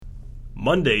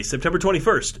Monday, September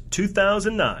 21st,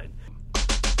 2009.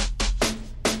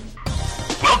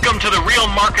 Welcome to the Real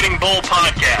Marketing Bowl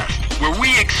podcast, where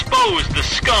we expose the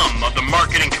scum of the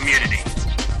marketing community.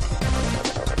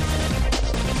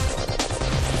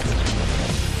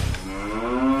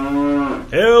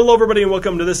 Hello, everybody, and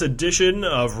welcome to this edition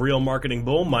of Real Marketing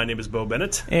Bowl. My name is Bo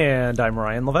Bennett. And I'm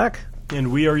Ryan Levesque.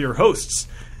 And we are your hosts.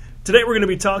 Today we're going to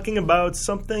be talking about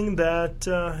something that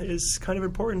is kind of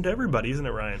important to everybody, isn't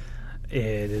it, Ryan?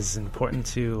 It is important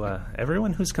to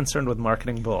everyone who's concerned with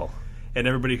Marketing Bowl. And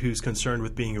everybody who's concerned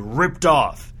with being ripped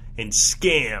off and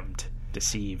scammed.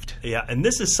 Deceived. Yeah, and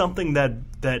this is something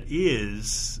that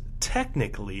is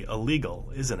technically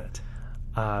illegal, isn't it?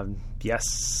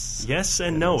 Yes. Yes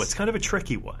and no. It's kind of a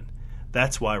tricky one.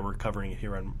 That's why we're covering it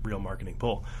here on Real Marketing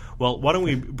Bowl. Well, why don't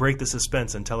we break the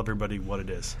suspense and tell everybody what it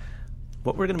is?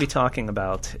 What we're going to be talking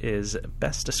about is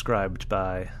best described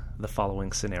by the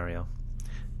following scenario.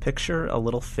 Picture a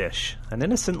little fish, an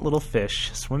innocent little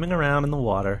fish, swimming around in the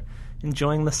water,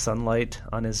 enjoying the sunlight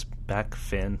on his back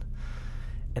fin.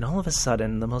 And all of a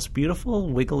sudden, the most beautiful,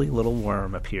 wiggly little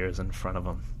worm appears in front of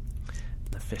him.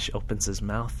 The fish opens his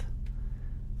mouth,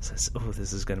 says, "Oh,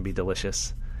 this is going to be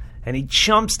delicious." And he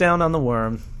chomps down on the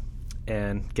worm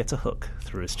and gets a hook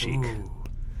through his cheek. Ooh.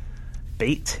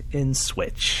 Bait and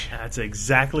switch. That's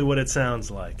exactly what it sounds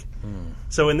like.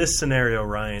 So in this scenario,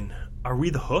 Ryan, are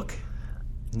we the hook?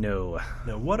 No.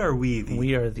 No, what are we?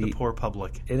 We are the poor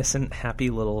public. Innocent, happy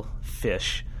little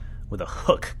fish with a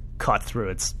hook caught through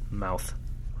its mouth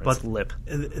or its lip.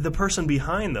 The person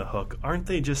behind the hook, aren't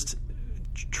they just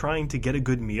trying to get a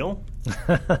good meal?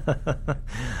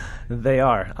 They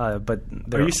are, but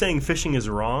are you saying fishing is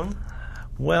wrong?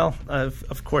 Well,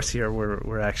 of course, here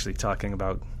we're actually talking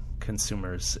about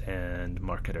consumers and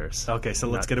marketers. Okay, so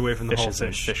let's get away from the whole fish.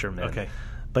 And fishermen. Okay,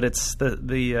 but it's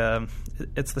the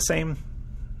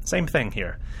same thing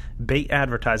here. Bait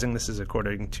advertising. This is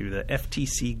according to the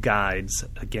FTC guides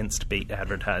against bait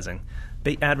advertising.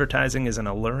 Bait advertising is an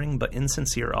alluring but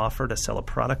insincere offer to sell a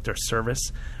product or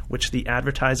service which the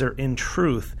advertiser in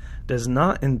truth does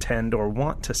not intend or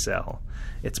want to sell.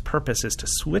 Its purpose is to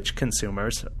switch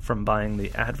consumers from buying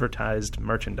the advertised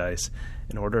merchandise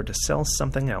in order to sell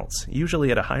something else,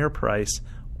 usually at a higher price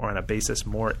or on a basis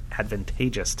more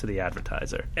advantageous to the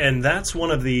advertiser. And that's one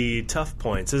of the tough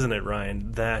points, isn't it,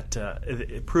 Ryan? That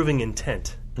proving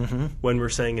intent. Mm-hmm. When we're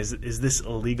saying, is this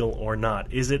illegal or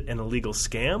not? Is it an illegal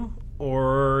scam,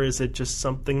 or is it just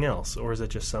something else, or is it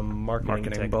just some marketing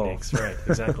techniques? Right,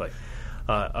 exactly.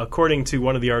 According to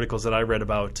one of the articles that I read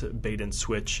about bait and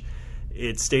switch,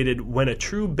 it stated, when a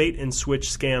true bait and switch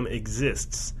scam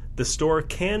exists, the store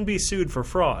can be sued for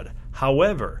fraud.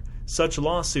 However, such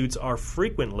lawsuits are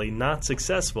frequently not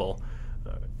successfully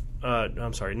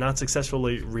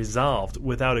resolved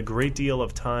without a great deal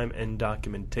of time and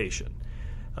documentation,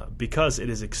 because it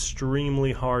is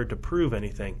extremely hard to prove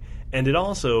anything. And it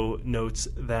also notes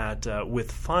that with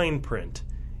fine print,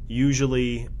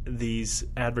 usually these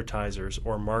advertisers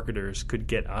or marketers could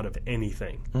get out of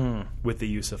anything with the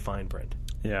use of fine print.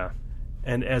 Yeah.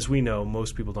 And as we know,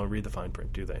 most people don't read the fine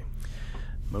print, do they?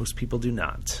 Most people do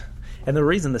not. And the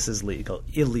reason this is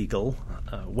illegal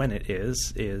when it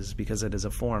is because it is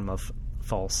a form of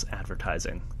false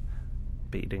advertising,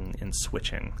 baiting and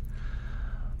switching.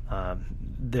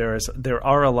 There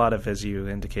are a lot of, as you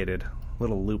indicated,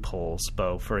 little loopholes,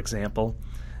 Bo. For example,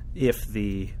 if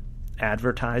the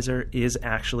advertiser is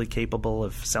actually capable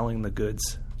of selling the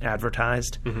goods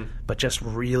advertised, but just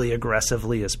really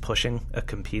aggressively is pushing a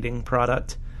competing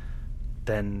product,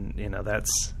 then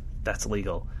that's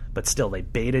legal. But still, they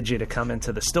baited you to come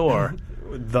into the store.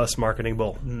 Thus, Marketing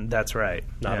Bull. That's right.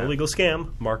 Not a legal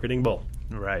scam, Marketing Bull.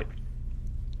 Right.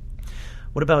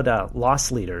 What about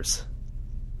loss leaders?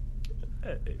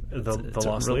 The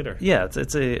loss leader? Yeah,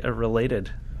 it's a related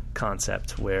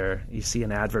concept where you see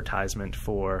an advertisement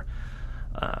for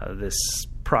this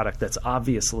product that's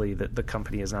obviously that the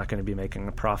company is not going to be making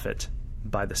a profit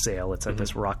by the sale. It's at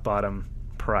this rock bottom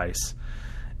price.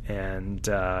 And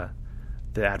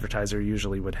the advertiser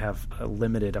usually would have a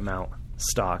limited amount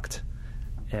stocked,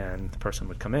 and the person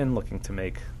would come in looking to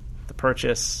make the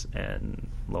purchase, and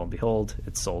lo and behold,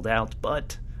 it's sold out,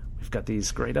 but we've got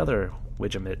these great other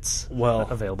widgets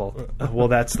available. Well,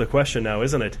 that's the question now,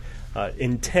 isn't it?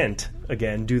 Intent,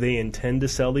 again, do they intend to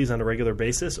sell these on a regular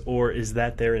basis, or is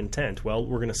that their intent? Well,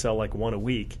 we're going to sell like one a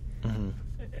week,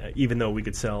 even though we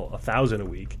could sell 1,000 a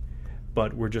week.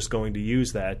 But we're just going to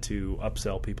use that to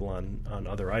upsell people on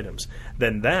other items.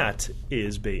 Then that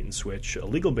is bait and switch,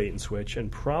 illegal bait and switch,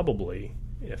 and probably,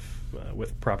 if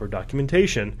with proper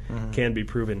documentation, can be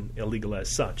proven illegal as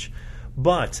such.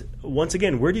 But once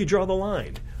again, where do you draw the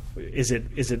line? Is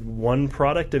it one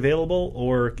product available,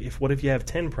 or what if you have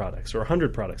 10 products or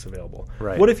 100 products available?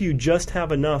 Right. What if you just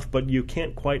have enough, but you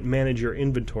can't quite manage your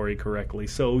inventory correctly?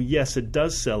 So yes, it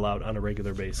does sell out on a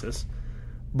regular basis,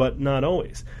 but not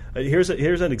always. Here's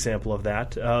an example of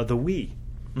that: the Wii.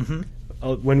 Mm-hmm.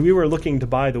 When we were looking to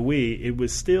buy the Wii, it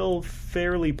was still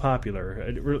fairly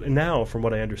popular. Now, from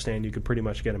what I understand, you could pretty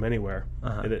much get them anywhere.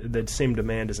 The same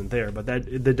demand isn't there, but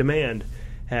the demand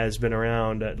has been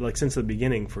around like since the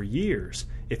beginning for years.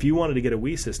 If you wanted to get a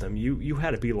Wii system, you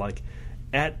had to be like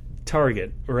at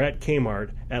Target or at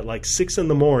Kmart at like 6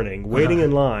 a.m. waiting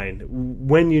in line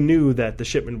when you knew that the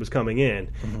shipment was coming in.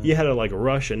 Mm-hmm. You had to like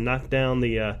rush and knock down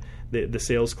the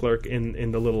sales clerk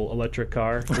in the little electric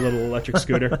car, the little electric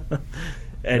scooter.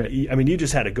 And right. I mean, you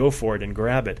just had to go for it and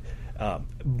grab it.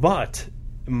 But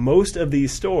most of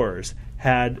these stores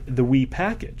had the Wii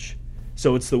package.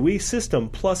 So it's the Wii system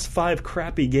plus 5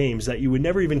 crappy games that you would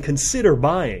never even consider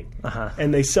buying,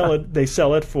 and they sell it. They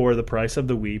sell it for the price of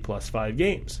the Wii plus 5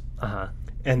 games,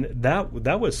 and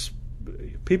that was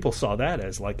people saw that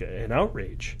as like an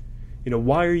outrage.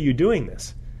 Why are you doing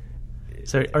this?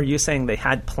 So are you saying they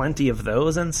had plenty of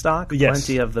those in stock? Yes.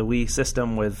 Plenty of the Wii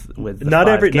system with the not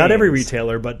 5 every games? Not every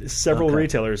retailer, but several Okay.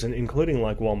 retailers, including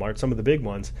like Walmart, some of the big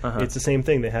ones. It's the same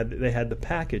thing. They had the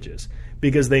packages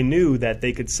because they knew that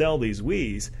they could sell these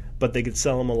Wiis, but they could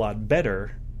sell them a lot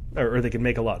better, or they could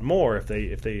make a lot more if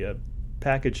they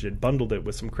packaged it, bundled it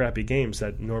with some crappy games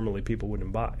that normally people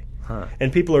wouldn't buy.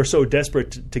 And people are so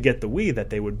desperate to get the Wii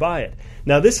that they would buy it.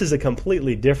 Now this is a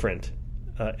completely different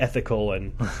ethical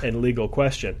and legal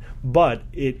question, but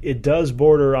it does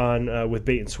border on with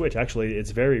bait and switch. Actually,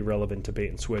 it's very relevant to bait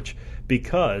and switch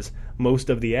because most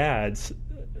of the ads,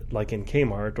 like in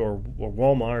Kmart or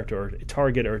Walmart or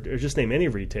Target or just name any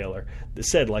retailer, that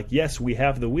said like, yes, we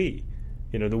have the Wii.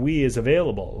 The Wii is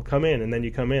available. Come in, and then you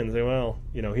come in and say, well,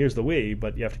 here's the Wii,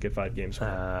 but you have to get 5 games for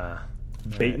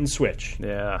it. Bait and switch.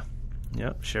 Yeah.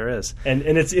 Yep, sure is. And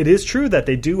it is true that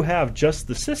they do have just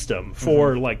the system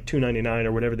for like $2.99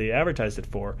 or whatever they advertised it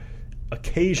for,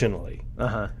 occasionally,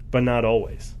 but not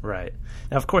always. Right.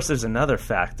 Now, of course, there's another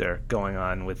factor going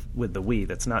on with the Wii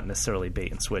that's not necessarily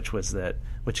bait and switch, which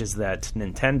is that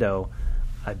Nintendo,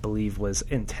 I believe, was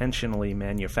intentionally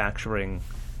manufacturing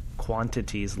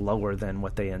quantities lower than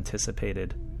what they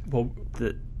anticipated. Well,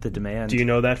 the demand. Do you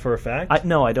know that for a fact?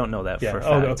 No, I don't know that for a fact.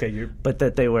 Oh, okay. But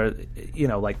that they were,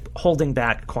 like holding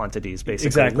back quantities, basically,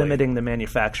 exactly. limiting the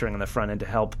manufacturing on the front end to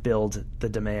help build the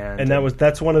demand. And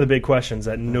that's one of the big questions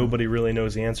that nobody really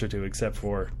knows the answer to except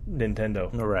for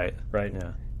Nintendo. Right. Right.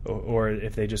 Yeah. Or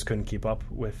if they just couldn't keep up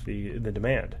with the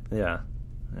demand. Yeah.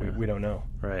 We don't know.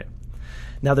 Right.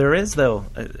 Now there is a,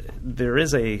 I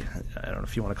don't know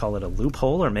if you want to call it a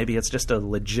loophole, or maybe it's just a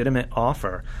legitimate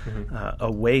offer,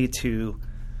 a way to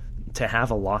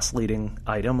have a loss-leading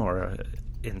item or an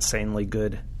insanely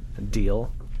good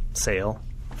sale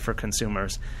for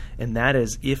consumers, and that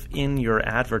is if in your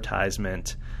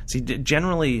advertisement,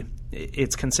 generally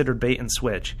it's considered bait and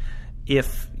switch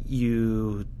if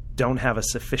you don't have a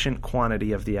sufficient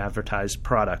quantity of the advertised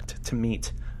product to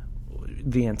meet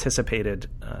the anticipated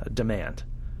demand.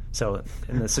 So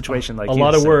in the situation like a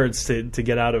lot of words to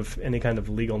get out of any kind of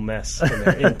legal mess.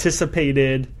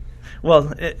 Anticipated.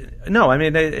 Well, no, I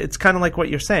mean it's kind of like what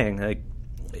you're saying. Like,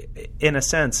 in a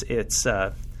sense, it's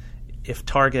if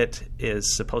Target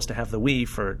is supposed to have the Wii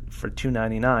for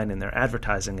 $2.99 and they're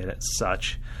advertising it as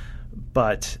such,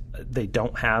 but they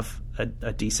don't have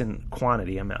a decent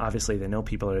quantity. I mean, obviously they know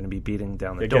people are going to be beating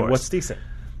down the doors. What's decent?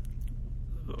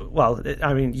 Well,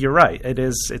 I mean, you're right.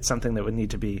 It's something that would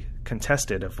need to be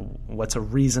contested of what's a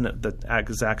reason. The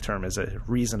exact term is a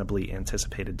reasonably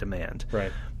anticipated demand.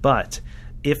 Right. But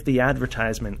if the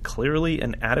advertisement clearly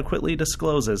and adequately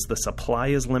discloses the supply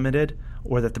is limited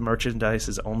or that the merchandise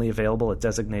is only available at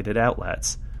designated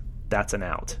outlets, that's an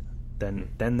out. Then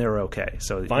they're okay.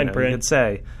 So Fine print. You could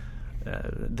say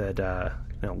that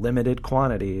limited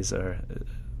quantities or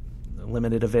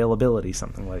limited availability,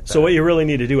 something like that. So what you really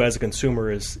need to do as a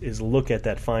consumer is look at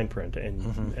that fine print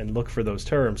and look for those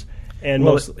terms. And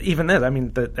even then, I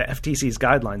mean, the FTC's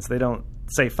guidelines, they don't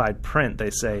say fine print.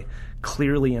 They say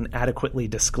clearly and adequately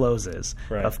discloses.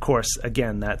 Right. Of course,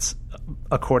 again, that's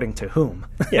according to whom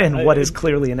and what is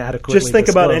clearly and adequately just think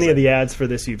disclosing. about any of the ads for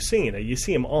this you've seen. You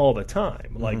see them all the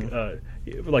time.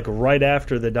 Like right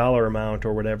after the dollar amount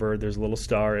or whatever, there's a little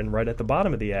star, and right at the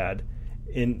bottom of the ad,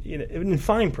 in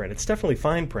fine print. It's definitely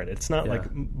fine print. It's not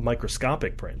like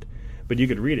microscopic print, but you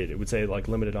could read it. It would say like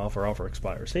limited offer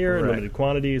expires here, right. limited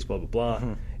quantities, blah blah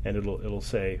blah, and it'll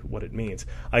say what it means.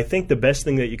 I think the best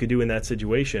thing that you could do in that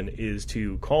situation is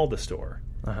to call the store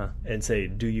and say,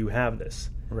 "Do you have this?"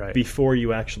 Right. before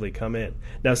you actually come in.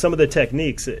 Now, some of the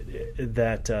techniques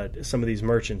that some of these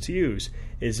merchants use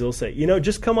is they'll say,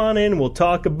 just come on in, we'll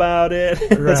talk about it.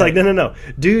 Right. It's like, no.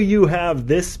 Do you have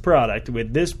this product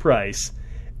with this price?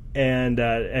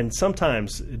 And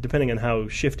sometimes, depending on how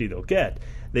shifty they'll get,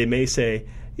 they may say,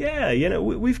 yeah,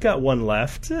 we've got one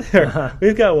left.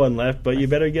 We've got one left, but you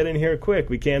better get in here quick.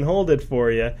 We can't hold it for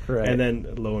you. Right. And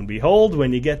then, lo and behold,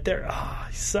 when you get there,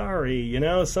 sorry,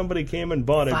 somebody came and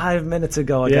bought it. 5 minutes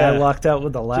ago, a guy walked out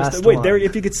with the last wait, one. there,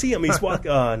 if you could see him, he's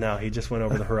walking. Oh, no, he just went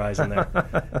over the horizon there.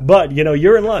 But,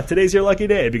 you're in luck. Today's your lucky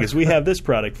day because we have this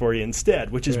product for you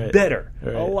instead, which is better.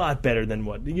 Right. A lot better than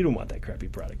you don't want that crappy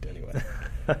product anyway.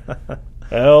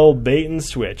 Well, bait and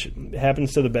switch. It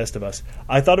happens to the best of us.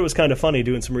 I thought it was kind of funny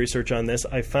doing some research on this.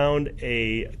 I found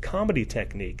a comedy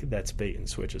technique that's bait and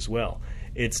switch as well.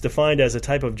 It's defined as a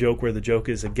type of joke where the joke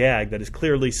is a gag that is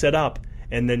clearly set up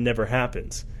and then never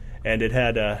happens. And it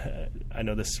had, I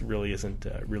know this really isn't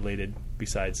related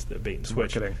besides the bait and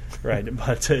switch. Marketing. Right,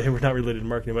 but we're not related to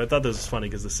marketing. But I thought this was funny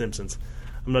because The Simpsons.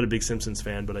 I'm not a big Simpsons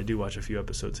fan, but I do watch a few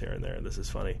episodes here and there, and this is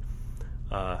funny.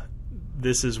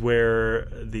 This is where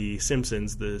the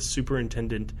Simpsons, the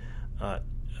superintendent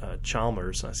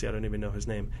Chalmers, I don't even know his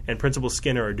name, and Principal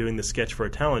Skinner are doing the sketch for a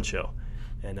talent show.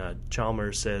 And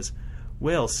Chalmers says,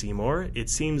 "Well, Seymour, it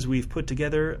seems we've put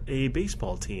together a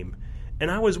baseball team,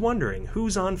 and I was wondering,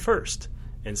 who's on first?"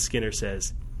 And Skinner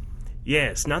says,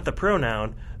 "Yes, not the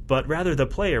pronoun, but rather the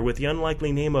player with the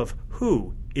unlikely name of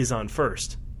who is on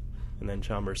first." And then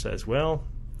Chalmers says, "Well,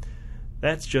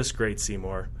 that's just great,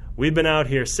 Seymour. We've been out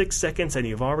here 6 seconds, and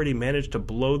you've already managed to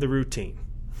blow the routine."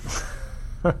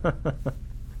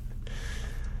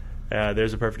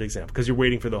 There's a perfect example, because you're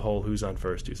waiting for the whole who's on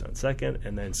first, who's on second,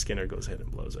 and then Skinner goes ahead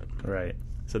and blows it. Right.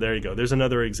 So there you go. There's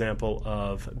another example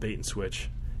of bait and switch,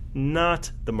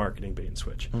 not the marketing bait and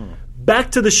switch.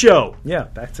 Back to the show. Yeah,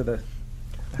 back to the...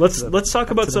 Let's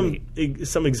talk about some meat.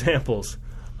 some examples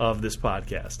of this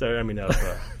podcast.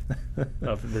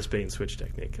 Of this bait and switch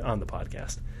technique on the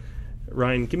podcast.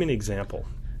 Ryan, give me an example.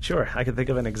 Sure. I can think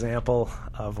of an example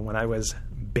of when I was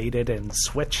baited and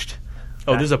switched.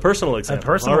 Oh, this is a personal example. A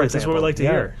personal All right, example. This is what we like to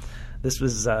hear. This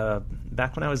was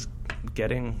back when I was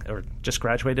just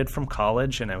graduated from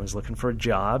college, and I was looking for a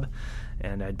job,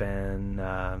 and I'd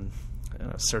been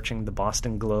searching the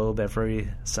Boston Globe every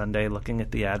Sunday, looking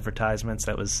at the advertisements.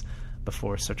 That was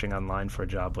before searching online for a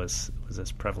job was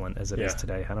as prevalent as it is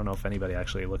today. I don't know if anybody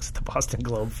actually looks at the Boston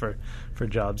Globe for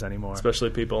jobs anymore. Especially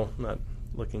people not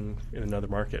looking in another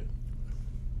market.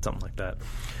 Something like that.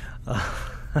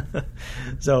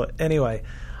 So anyway,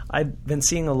 I'd been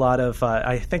seeing a lot of,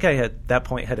 I think I at that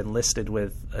point had enlisted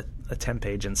with a temp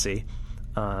agency,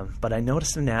 but I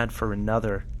noticed an ad for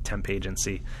another temp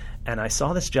agency, and I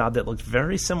saw this job that looked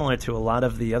very similar to a lot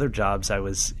of the other jobs I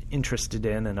was interested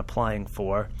in and applying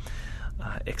for,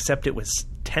 except it was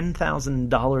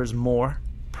 $10,000 more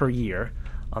per year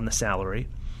on the salary.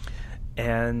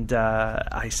 And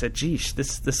I said, geesh,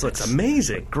 this looks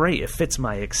amazing. Great. It fits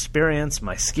my experience,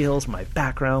 my skills, my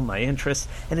background, my interests,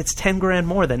 and it's $10,000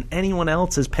 more than anyone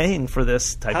else is paying for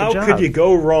this type of job. How could you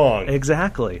go wrong?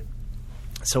 Exactly.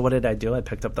 So what did I do? I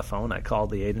picked up the phone, I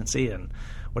called the agency, and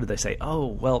what did they say? Oh,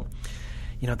 well,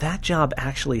 that job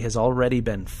actually has already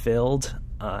been filled.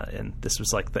 And this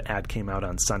was like the ad came out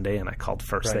on Sunday, and I called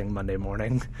first thing Monday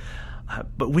morning.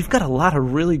 But we've got a lot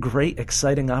of really great,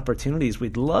 exciting opportunities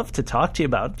we'd love to talk to you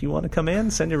about. Do you want to come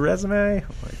in, send your resume?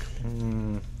 I'm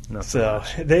like, not so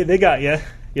much. They got you.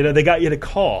 They got you to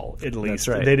call, at least.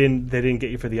 That's right. They didn't get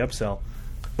you for the upsell.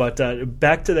 But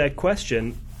back to that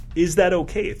question, is that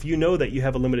okay? If you know that you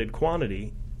have a limited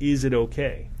quantity, is it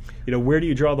okay? Where do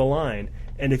you draw the line?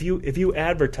 And if you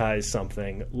advertise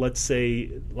something, let's say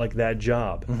like that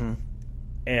job,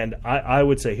 and I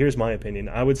would say, here's my opinion,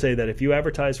 I would say that if you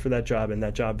advertise for that job and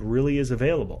that job really is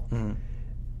available,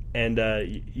 and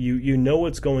you know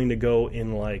it's going to go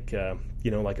in like a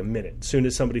minute. As soon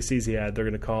as somebody sees the ad, they're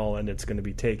going to call and it's going to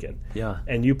be taken. Yeah.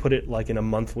 And you put it like in a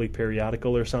monthly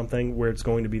periodical or something where it's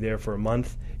going to be there for a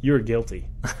month, you're guilty.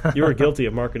 You're guilty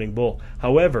of marketing bull.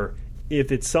 However, if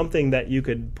it's something that you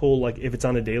could pull, like if it's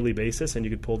on a daily basis and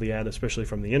you could pull the ad, especially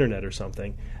from the internet or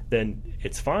something, then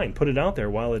it's fine. Put it out there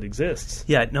while it exists.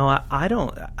 Yeah, no, I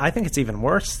don't. I think it's even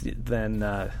worse than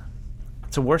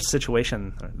it's a worse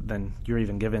situation than you're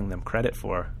even giving them credit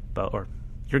for, or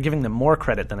you're giving them more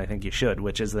credit than I think you should,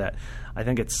 which is that I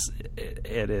think it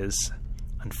is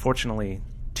unfortunately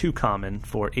too common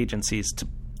for agencies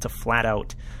to flat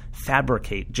out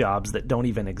fabricate jobs that don't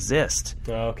even exist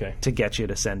Okay. to get you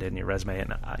to send in your resume.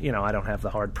 And I don't have the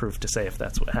hard proof to say if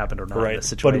that's what happened or not in Right. this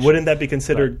situation. But wouldn't that be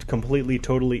considered completely,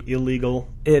 totally illegal?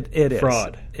 It is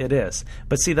fraud? It is.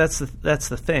 But see, that's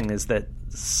the thing, is that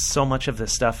so much of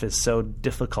this stuff is so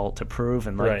difficult to prove.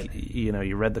 And Right.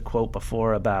 you read the quote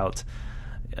before about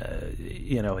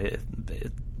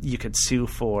you could sue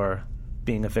for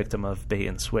being a victim of bait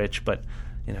and switch, but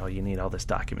you need all this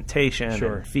documentation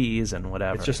Sure. and fees and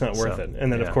whatever. It's just not worth So, it.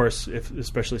 And then, yeah. of course, if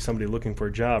especially somebody looking for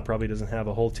a job probably doesn't have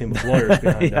a whole team of lawyers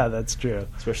behind yeah, them, that's true.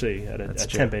 especially at a That's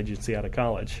true. temp agency out of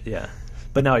college. Yeah,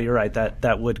 but no, you're right.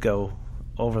 That would go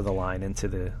over the line into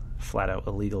the flat out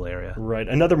illegal area. Right.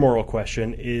 Another moral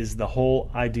question is the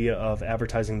whole idea of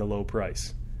advertising the low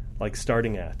price, like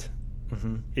starting at.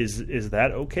 Mm-hmm. Is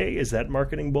that okay? Is that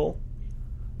marketing bull?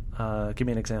 Give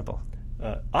me an example.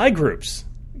 iGroups.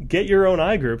 Get your own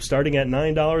iGroup starting at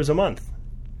 $9 a month.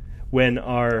 When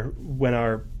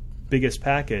our biggest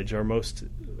package, our most,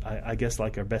 I guess,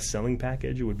 like our best selling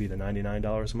package, it would be the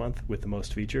 $99 a month with the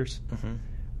most features. Mm-hmm.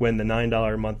 When the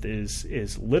 $9 a month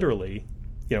is literally,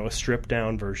 a stripped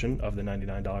down version of the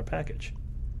 $99 package.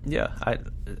 Yeah,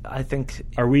 I think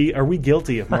Are we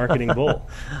guilty of marketing bull?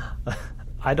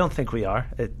 I don't think we are.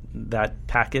 That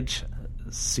package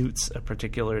suits a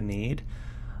particular need.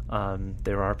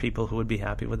 There are people who would be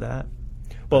happy with that.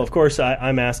 Well, of course,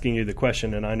 I'm asking you the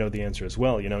question, and I know the answer as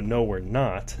well. No, we're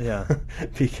not. Yeah.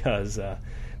 because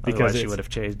Otherwise, you it's- would have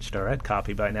changed our ad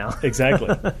copy by now. Exactly.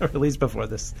 Or at least before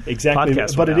this Exactly,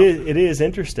 podcast but went it is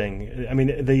interesting. I mean,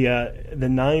 the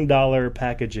 $9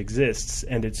 package exists,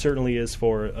 and it certainly is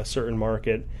for a certain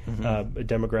market,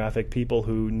 demographic, people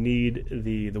who need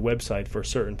the website for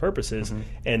certain purposes,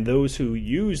 and those who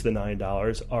use the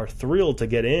 $9 are thrilled to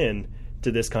get in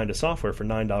to this kind of software for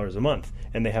 $9 a month,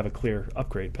 and they have a clear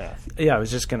upgrade path. Yeah, I was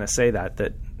just going to say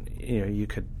that you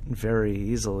could very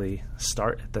easily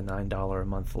start at the $9 a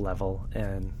month level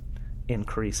and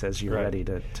increase as you're Right. ready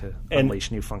to And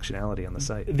unleash new functionality on the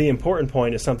site. The important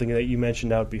point is something that you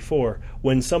mentioned out before.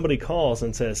 When somebody calls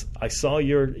and says, "I saw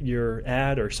your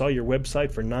ad or saw your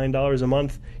website for $9 a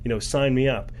month, sign me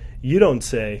up," you don't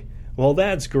say, "Well,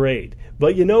 that's great,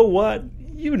 but you know what?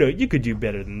 You could do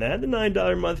better than that. The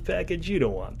 $9 a month package, you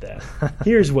don't want that.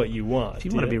 Here's what you want." If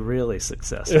you want to be really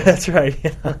successful. That's right.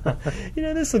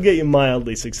 This will get you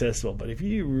mildly successful, but if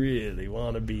you really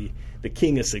want to be the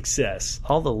king of success,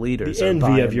 All the leaders The are envy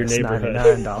buying of your this neighborhood.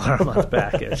 $99 a month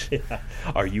package. yeah.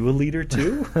 Are you a leader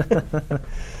too?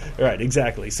 Right,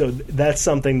 exactly. So that's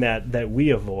something that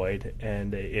we avoid,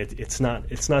 and it's not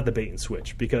the bait and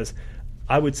switch, because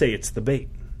I would say it's the bait,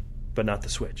 but not the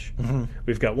switch.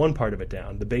 We've got one part of it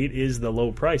down. The bait is the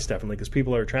low price, definitely, because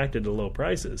people are attracted to low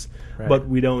prices. Right. But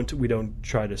we don't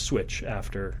try to switch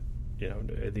after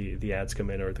the ads come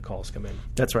in or the calls come in.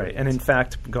 That's right. And in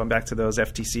fact, going back to those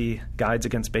FTC guides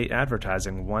against bait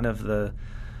advertising, one of the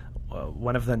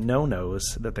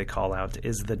no-nos that they call out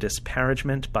is the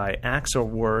disparagement by acts or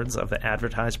words of the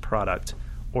advertised product,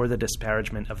 or the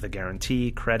disparagement of the guarantee,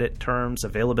 credit terms,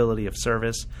 availability of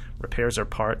service, repairs or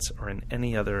parts, or in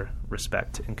any other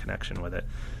respect in connection with it.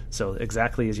 So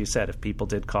exactly as you said, if people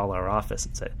did call our office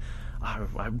and say,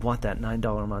 I want that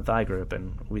 $9 a month iGroup,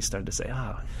 and we started to say,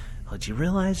 well, did you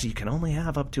realize you can only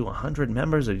have up to 100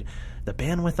 members? Or the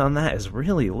bandwidth on that is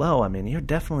really low. I mean, you're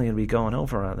definitely going to be going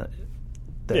over on it.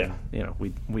 Then,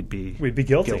 we'd be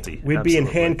guilty. We'd be in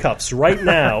Absolutely. handcuffs right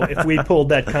now if we pulled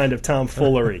that kind of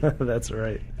tomfoolery. That's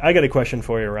right. I got a question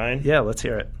for you, Ryan. Yeah, let's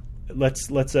hear it. Let's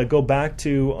go back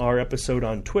to our episode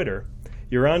on Twitter.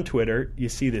 You're on Twitter. You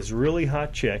see this really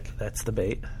hot chick, That's the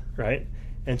bait. right?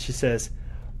 And she says,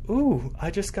 "Ooh,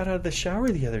 I just got out of the shower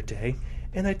the other day,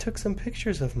 and I took some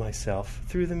pictures of myself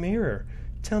through the mirror.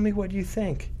 Tell me what you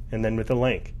think." And then with a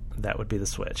link. That would be the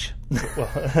switch. Well,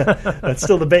 that's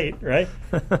still the bait, right?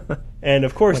 And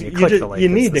of course, When you click the link, you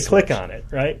it's need the to click switch. on it,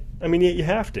 right? I mean, you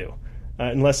have to,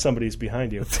 unless somebody's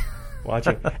behind you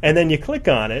watching. And then you click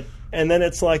on it, and then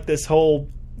it's like this whole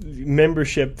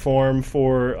membership form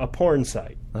for a porn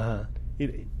site. Uh-huh.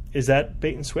 Is that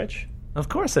bait and switch? Of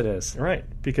course it is. Right,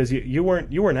 because you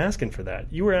weren't asking for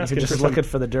that. You were asking You're for just some, looking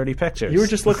for the dirty pictures. You were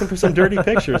just looking for some dirty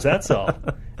pictures. That's all.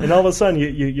 And all of a sudden,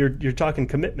 you're talking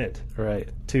commitment right.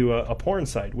 to a porn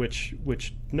site, which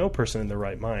no person in their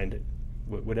right mind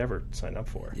would ever sign up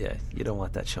for. Yeah, you don't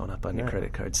want that showing up on your No.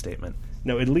 credit card statement.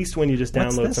 No, at least when you just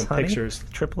What's download this, some honey? pictures.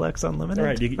 XXX Unlimited? All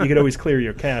right, you could always clear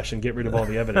your cache and get rid of all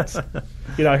the evidence.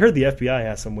 I heard the FBI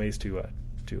has some ways to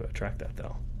track that,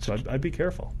 though. So I'd be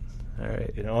careful. All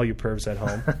right. All you pervs at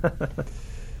home.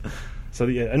 So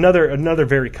another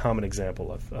very common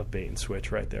example of bait and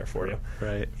switch right there for you.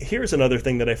 Right. Here's another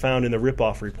thing that I found in the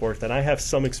rip-off report that I have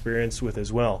some experience with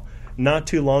as well. Not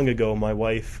too long ago, my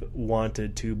wife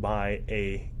wanted to buy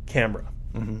a camera.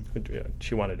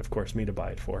 She wanted, of course, me to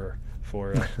buy it for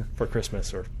her for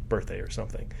Christmas or birthday or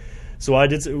something. So I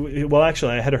did. Well,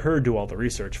 actually, I had her do all the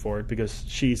research for it because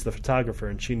she's the photographer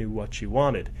and she knew what she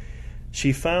wanted.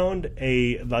 She found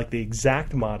the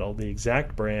exact model, the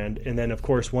exact brand, and then, of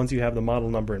course, once you have the model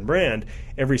number and brand,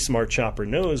 every smart shopper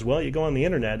knows, well, you go on the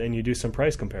internet and you do some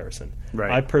price comparison.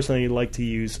 Right. I personally like to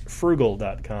use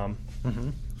Frugal.com,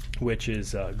 which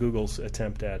is Google's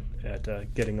attempt at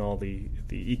getting all the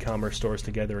e-commerce stores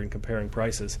together and comparing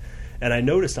prices. And I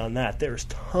noticed on that there's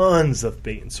tons of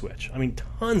bait and switch. I mean,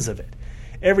 tons of it.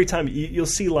 Every time you'll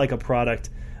see like a product,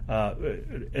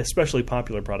 especially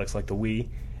popular products like the Wii,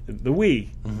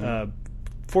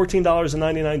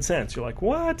 $14.99. You're like,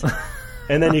 what?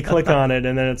 And then you click on it,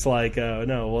 and then it's like,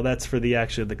 no, well, that's for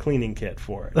the cleaning kit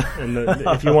for it. And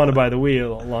if you want to buy the Wii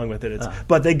along with it,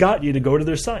 but they got you to go to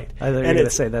their site. I thought you were going to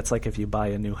say that's like if you buy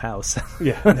a new house.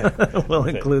 Yeah, we'll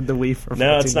include the Wii for.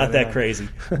 No, it's not that crazy,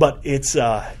 but it's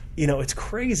it's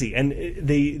crazy. And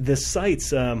the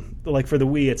sites like for the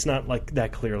Wii, it's not like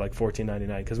that clear, like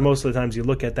 $14.99, because most of the times you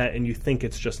look at that and you think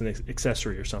it's just an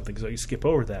accessory or something, so you skip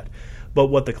over that. But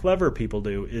what the clever people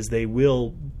do is they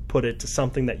will put it to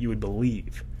something that you would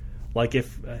believe. Like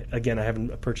if, again, I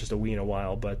haven't purchased a Wii in a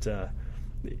while, but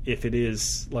if it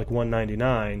is like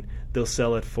 $199, they'll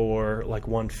sell it for like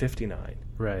 $159.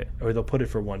 Right. Or they'll put it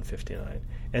for $159.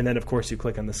 And then, of course, you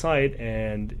click on the site,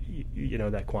 and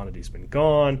that quantity's been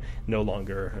gone, no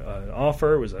longer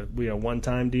offer. It was a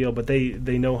one-time deal, but they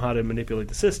know how to manipulate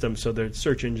the system, so their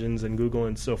search engines and Google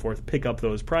and so forth pick up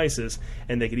those prices,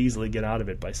 and they could easily get out of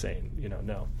it by saying,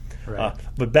 no. Right.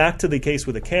 But back to the case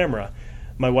with the camera,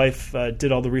 my wife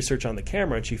did all the research on the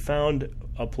camera, and she found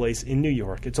a place in New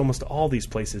York. It's almost all these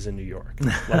places in New York,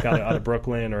 like out of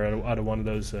Brooklyn or out of one of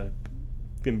those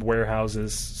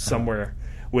warehouses somewhere.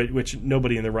 Which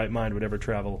nobody in their right mind would ever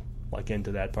travel like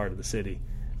into that part of the city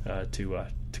to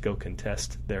go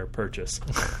contest their purchase.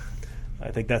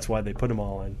 I think that's why they put them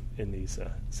all in these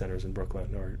centers in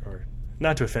Brooklyn, or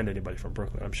not to offend anybody from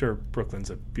Brooklyn. I'm sure Brooklyn's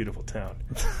a beautiful town.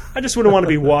 I just wouldn't want to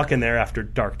be walking there after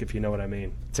dark, if you know what I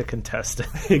mean. To contest.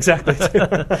 Exactly.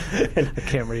 The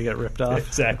camera you get ripped off.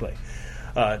 Exactly.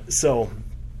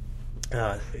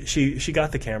 She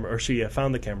got the camera, or she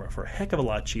found the camera for a heck of a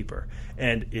lot cheaper,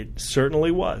 and it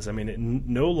certainly was. I mean,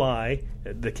 no lie,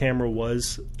 the camera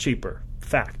was cheaper.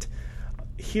 Fact.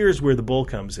 Here's where the bull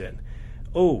comes in.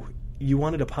 Oh, you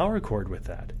wanted a power cord with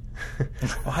that.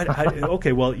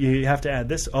 Okay, well, you have to add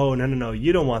this. Oh, no,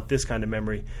 you don't want this kind of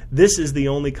memory. This is the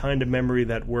only kind of memory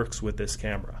that works with this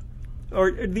camera.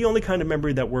 Or the only kind of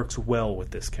memory that works well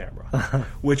with this camera,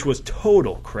 which was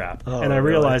total crap. And I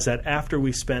realized that after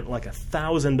we spent like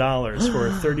 $1,000 for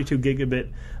a 32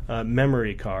 gigabit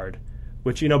memory card,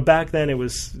 which back then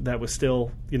that was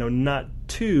still not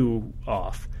too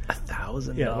off.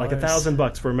 $1,000, yeah, like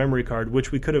 $1,000 for a memory card,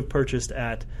 which we could have purchased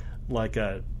at like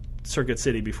a Circuit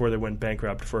City before they went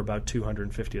bankrupt for about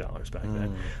 $250 back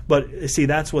then. But see,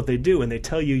 that's what they do, and they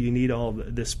tell you need all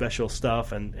this special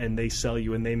stuff, and they sell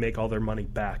you, and they make all their money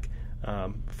back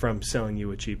from selling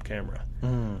you a cheap camera.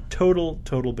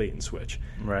 Total bait and switch.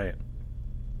 Right.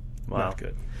 Wow. Not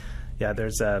good. Yeah,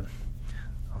 there's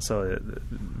also a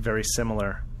very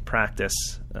similar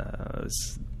practice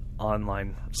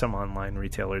some online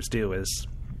retailers do is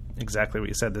exactly what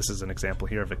you said. This is an example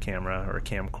here of a camera or a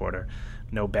camcorder.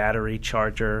 No battery,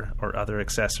 charger, or other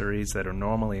accessories that are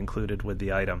normally included with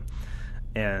the item.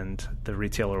 And the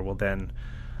retailer will then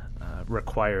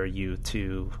require you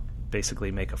to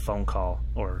basically make a phone call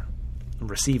or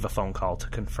receive a phone call to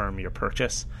confirm your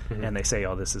purchase. And they say,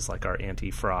 this is like our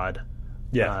anti-fraud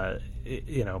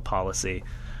policy.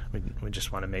 We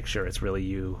just want to make sure it's really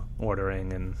you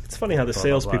ordering. And it's funny how the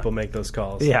salespeople make those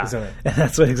calls, isn't it? And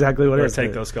that's exactly what it is.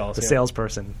 Take those calls. The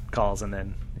salesperson calls and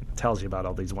then tells you about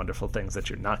all these wonderful things that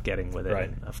you're not getting with it. Right.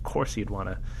 And of course you'd want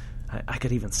to. I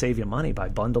could even save you money by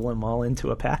bundling them all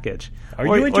into a package. Are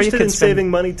you interested in saving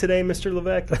money today, Mr.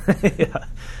 Levesque? Yeah.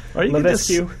 Or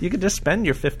you could just spend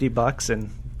your $50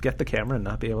 and get the camera and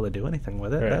not be able to do anything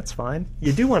with it. Right. That's fine.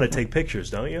 You do want to take pictures,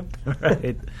 don't you?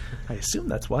 Right. I assume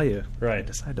that's why you right.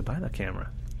 decide to buy the camera.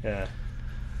 Yeah.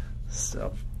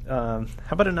 So, how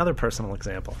about another personal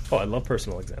example? Oh, I love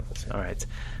personal examples. All right.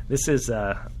 This is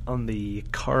on the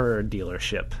car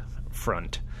dealership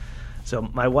front. So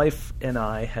my wife and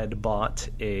I had bought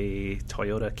a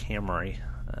Toyota Camry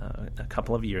a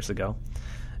couple of years ago,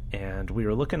 and we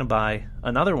were looking to buy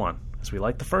another one because we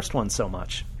liked the first one so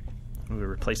much. We were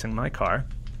replacing my car.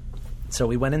 So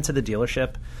we went into the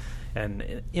dealership,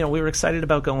 and we were excited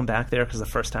about going back there because the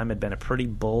first time had been a pretty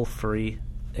bull-free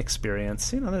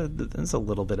experience. There's a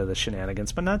little bit of the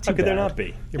shenanigans, but not too bad. How could there not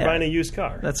be? You're buying a used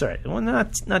car. That's right. Well,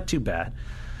 not too bad.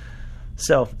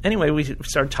 So anyway, we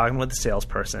started talking with the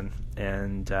salesperson,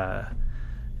 and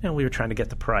we were trying to get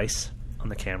the price on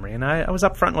the Camry. And I was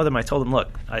up front with him. I told him, look,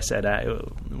 I said,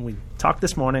 we talked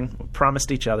this morning, we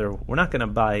promised each other we're not going to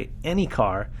buy any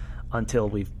car until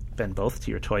we've been both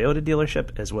to your Toyota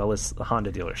dealership as well as the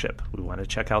Honda dealership. We want to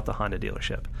check out the Honda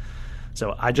dealership.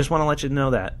 So I just want to let you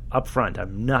know that up front,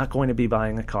 I'm not going to be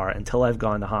buying a car until I've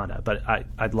gone to Honda. But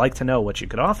I'd like to know what you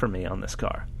could offer me on this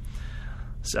car.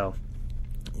 So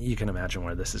you can imagine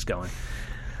where this is going.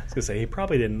 I was going to say, he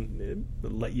probably didn't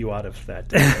let you out of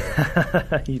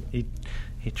that.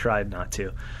 He tried not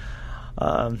to.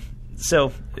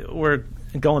 So we're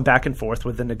going back and forth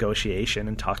with the negotiation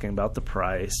and talking about the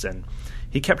price, and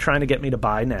he kept trying to get me to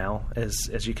buy now,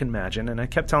 as you can imagine. And I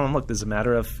kept telling him, look, this is a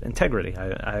matter of integrity.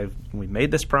 We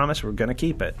made this promise. We're going to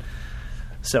keep it.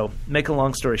 So make a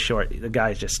long story short, the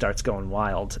guy just starts going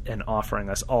wild and offering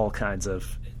us all kinds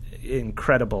of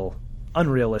incredible,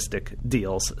 unrealistic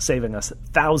deals, saving us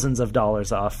thousands of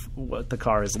dollars off what the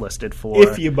car is listed for.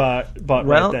 If you bought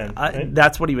right then. Right?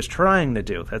 That's what he was trying to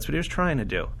do.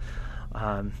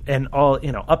 And all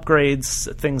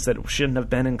upgrades, things that shouldn't have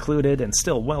been included, and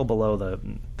still well below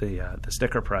the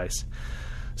sticker price.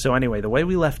 So anyway, the way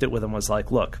we left it with him was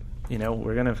like, look,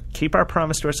 we're going to keep our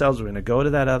promise to ourselves. We're going to go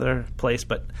to that other place,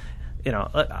 but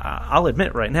I'll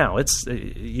admit right now,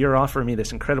 you're offering me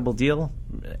this incredible deal.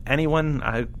 Anyone,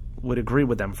 I would agree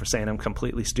with them for saying I'm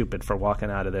completely stupid for walking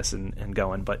out of this and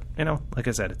going. But like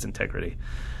I said, it's integrity.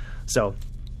 So,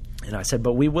 I said,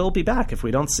 but we will be back if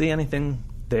we don't see anything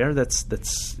there that's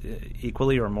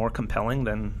equally or more compelling,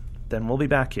 then we'll be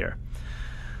back here.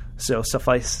 So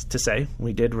suffice to say,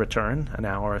 we did return an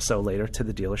hour or so later to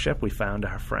the dealership. We found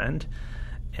our friend,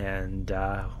 and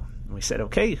we said,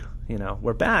 okay,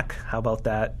 we're back. How about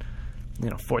that,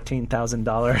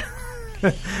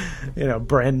 $14,000,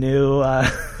 brand new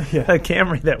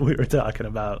Camry that we were talking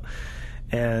about?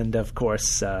 And of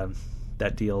course,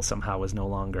 that deal somehow was no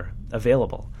longer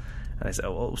available. And I said,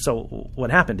 well, so what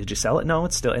happened? Did you sell it? No,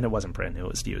 it's still, and it wasn't brand new, it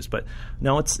was used, but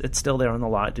no, it's still there on the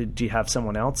lot. Do you have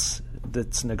someone else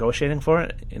that's negotiating for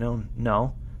it?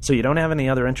 No. So you don't have any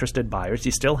other interested buyers.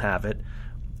 You still have it.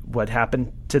 What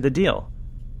happened to the deal?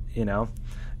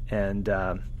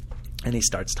 And he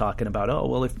starts talking about, oh,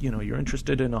 well, if you're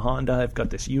interested in a Honda, I've got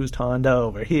this used Honda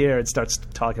over here. It starts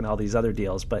talking all these other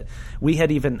deals. But we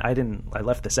had I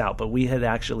left this out, but we had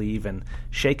actually even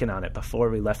shaken on it before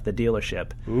we left the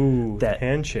dealership. Ooh, the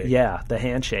handshake. Yeah, the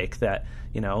handshake that,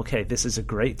 okay, this is a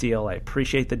great deal. I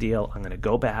appreciate the deal. I'm going to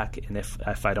go back, and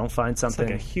if I don't find something.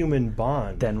 It's like a human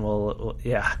bond. Then we'll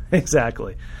yeah,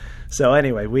 exactly. So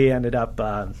anyway, we ended up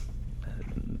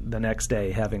the next day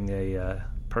having a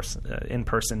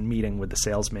in-person meeting with the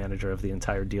sales manager of the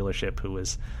entire dealership, who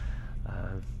was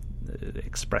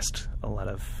expressed a lot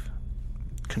of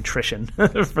contrition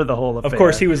for the whole affair. Of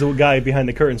course, he was the guy behind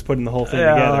the curtains putting the whole thing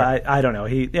together. I don't know.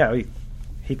 He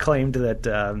claimed that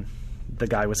the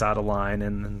guy was out of line,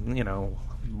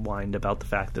 and whined about the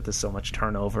fact that there's so much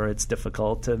turnover, it's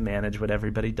difficult to manage what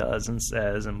everybody does and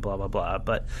says, and blah blah blah.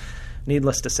 But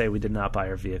needless to say, we did not buy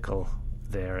our vehicle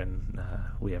there, and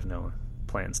we have no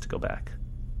plans to go back.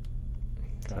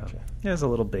 Gotcha. So, there's a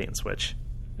little bait and switch.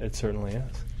 It certainly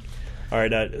is. All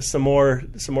right, some more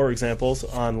examples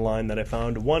online that I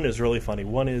found. One is really funny.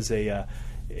 One is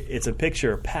it's a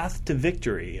picture, path to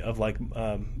victory, of like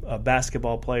a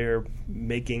basketball player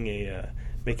making a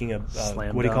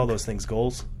Slam what do you call dunk. those things?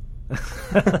 Goals.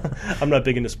 I'm not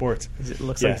big into sports. It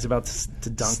looks like he's about to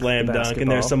dunk. Slam the dunk, basketball.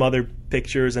 and there's some other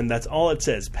pictures, and that's all it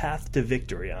says, path to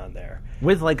victory on there.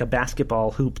 With like a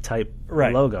basketball hoop type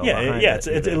Right. logo. Yeah, behind yeah.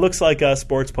 it It looks like a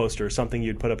sports poster, something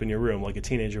you'd put up in your room, like a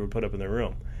teenager would put up in their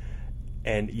room.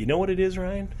 And you know what it is,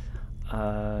 Ryan?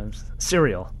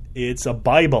 Cereal. It's a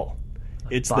Bible.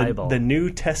 It's Bible. the New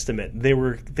Testament. They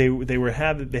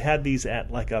had these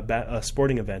at like a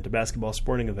sporting event, a basketball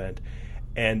sporting event,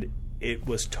 and it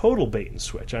was total bait and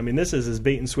switch. I mean, this is as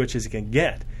bait and switch as you can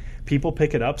get. People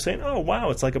pick it up saying, "Oh, wow,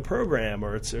 it's like a program,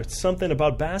 or it's something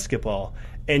about basketball."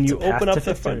 And you open up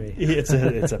the front.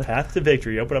 It's a path to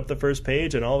victory. You open up the first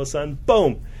page, and all of a sudden,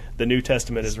 boom, the New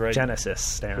Testament is right. Genesis,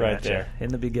 staring right at there you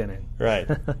in the beginning. Right.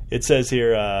 It says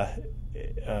here,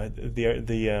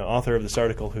 the author of this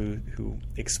article who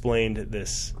explained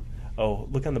this. Oh,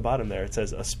 look on the bottom there. It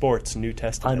says a sports New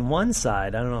Testament. On one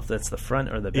side, I don't know if that's the front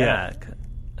or the Yeah. back.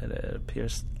 It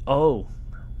appears. Oh,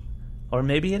 Or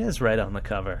maybe it is right on the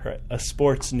cover. Right. A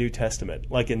sports New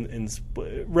Testament, like in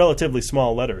relatively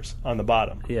small letters on the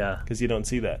bottom. Yeah. Because you don't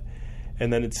see that.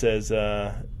 And then it says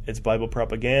it's Bible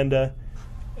propaganda.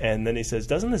 And then he says,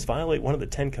 doesn't this violate one of the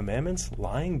 10 Commandments?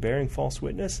 Lying, bearing false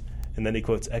witness? And then he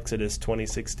quotes Exodus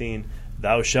 20:16,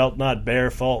 thou shalt not bear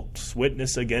false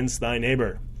witness against thy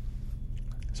neighbor.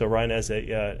 So Ryan, as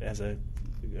a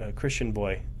Christian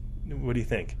boy, what do you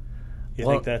think? You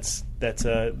think that's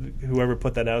whoever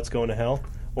put that out's going to hell?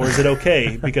 Or is it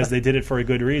okay because they did it for a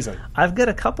good reason? I've got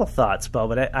a couple thoughts, Bo,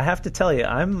 but I have to tell you,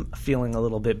 I'm feeling a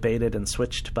little bit baited and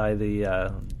switched by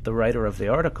the writer of the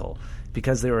article,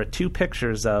 because there are 2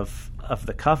 pictures of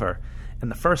the cover, and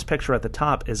the first picture at the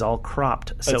top is all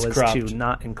cropped so as to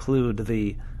not include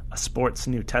the Sports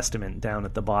New Testament down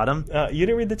at the bottom. You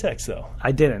didn't read the text, though.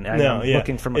 I didn't. I'm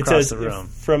looking from across the room.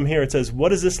 From here, it says, "What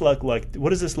does this look like? What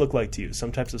does this look like to you?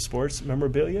 Some types of sports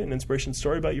memorabilia, an inspiration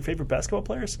story about your favorite basketball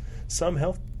players, some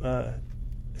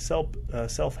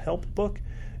self-help book?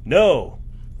 No."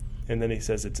 And then he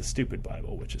says it's a stupid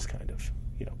Bible, which is kind of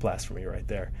blasphemy right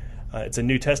there. It's a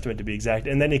New Testament to be exact,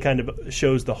 and then he kind of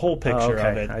shows the whole picture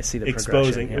of it, I see the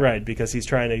exposing progression, because he's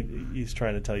trying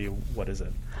to tell you what is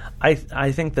it.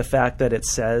 I think the fact that it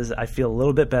says, I feel a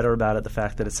little bit better about it. The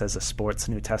fact that it says a Sports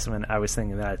New Testament, I was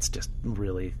thinking that it's just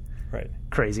really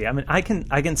crazy. I mean, I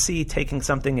can see taking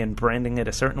something and branding it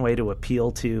a certain way to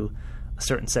appeal to a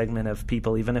certain segment of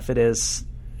people, even if it is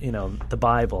the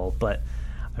Bible, but.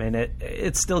 I mean,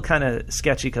 it's still kind of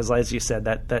sketchy because, as you said,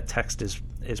 that text is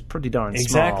pretty darn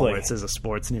small. Where it says a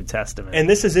Sports New Testament. And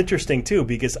this is interesting, too,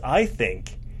 because I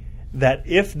think that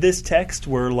if this text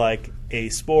were like a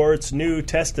Sports New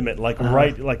Testament,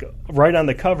 right on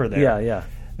the cover there,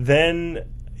 then,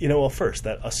 first,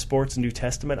 that a Sports New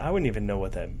Testament, I wouldn't even know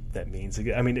what that means.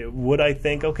 I mean, would I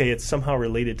think, okay, it's somehow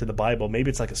related to the Bible. Maybe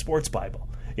it's like a sports Bible,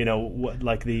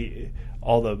 like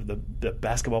all the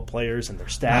basketball players and their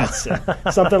stats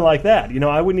and something like that.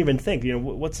 I wouldn't even think,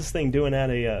 what's this thing doing at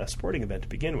a sporting event to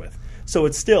begin with? So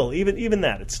it's still, even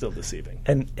that, it's still deceiving.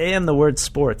 And the word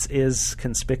sports is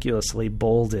conspicuously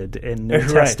bolded in New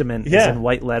Testament, is in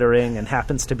white lettering and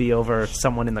happens to be over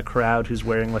someone in the crowd who's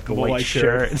wearing like a white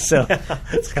shirt. So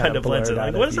it's kind of blends in.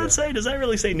 Like, what does that say? Does that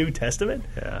really say New Testament?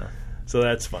 Yeah. So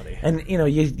that's funny. And,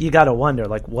 you got to wonder,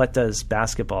 like, what does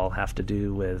basketball have to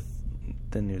do with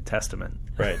the New Testament?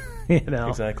 Right.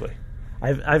 Exactly.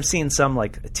 I've seen some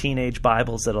like teenage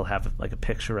Bibles that'll have like a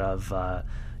picture of a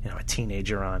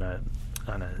teenager on a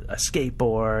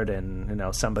skateboard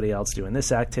and somebody else doing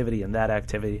this activity and that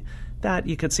activity. That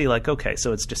you could see like, okay,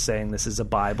 so it's just saying this is a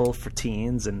Bible for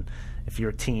teens, and if you're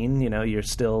a teen, you're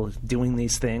still doing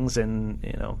these things and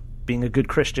being a good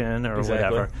Christian or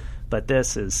whatever. But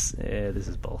this is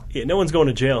bull. Yeah, no one's going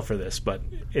to jail for this, but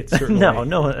it's certainly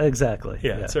no, exactly.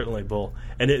 Yeah, it's certainly bull.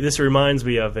 And this reminds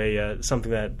me of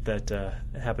something that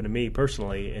happened to me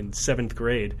personally in 7th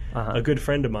grade. A good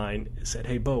friend of mine said,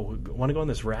 "Hey, Bo, want to go on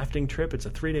this rafting trip? It's a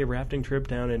 3-day rafting trip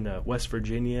down in West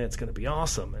Virginia. It's going to be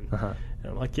awesome." And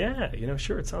I'm like, "Yeah,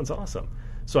 sure, it sounds awesome."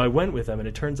 So I went with them, and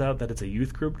it turns out that it's a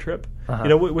youth group trip,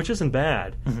 which isn't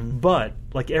bad. But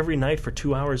like every night for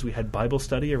 2 hours, we had Bible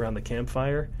study around the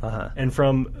campfire. And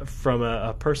from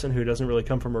a person who doesn't really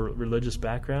come from a religious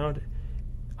background,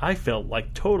 I felt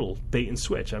like total bait and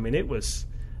switch. I mean, it was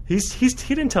he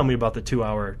didn't tell me about the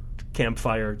 2-hour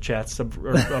campfire chats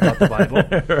about the Bible.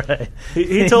 Right.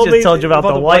 He told you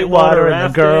about the whitewater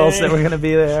and the girls that were going to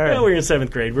be there. Yeah, we were in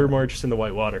 7th grade. We were more interested in the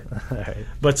whitewater. Right.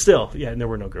 But still, and there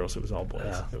were no girls. It was all boys.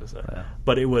 Yeah. It was,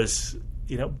 but it was,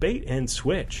 bait and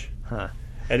switch.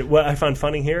 And what I found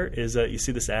funny here is you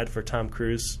see this ad for Tom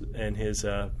Cruise and his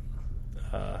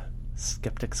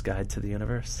Skeptic's Guide to the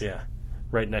Universe. Yeah,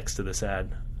 right next to this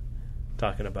ad,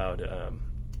 talking about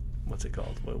what's it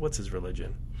called? What's his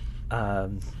religion?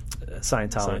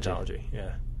 Scientology.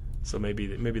 Yeah. So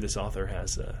maybe this author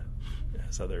has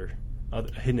other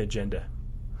hidden agenda.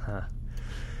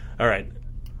 All right,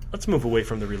 let's move away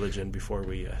from the religion before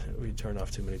we turn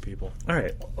off too many people. All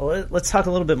right, well, let's talk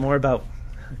a little bit more about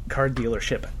car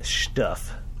dealership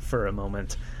stuff for a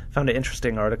moment. Found an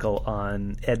interesting article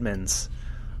on Edmunds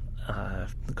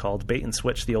called "Bait and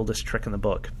Switch: The Oldest Trick in the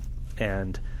Book,"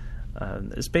 and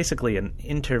it's basically an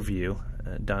interview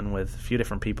done with a few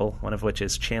different people, one of which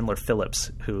is Chandler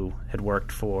Phillips, who had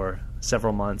worked for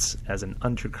several months as an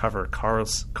undercover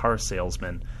car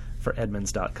salesman for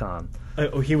Edmunds.com.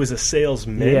 Oh, he was a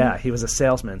salesman? Yeah, he was a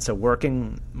salesman, so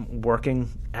working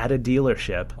at a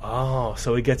dealership. Oh,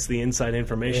 so he gets the inside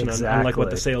information on like what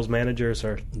the sales managers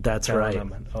are telling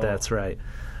him. Oh, that's right.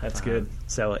 That's good.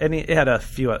 So, and he had a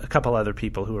couple other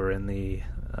people who were in the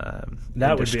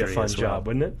that would be a fun job,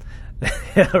 wouldn't it?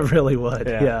 It really would,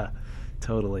 yeah.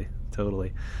 Totally.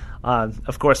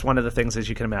 Of course, one of the things, as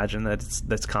you can imagine,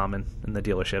 that's common in the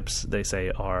dealerships, they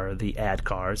say, are the ad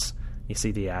cars. You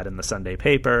see the ad in the Sunday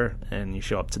paper, and you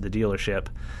show up to the dealership,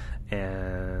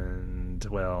 and,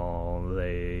 well,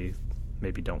 they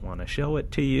maybe don't want to show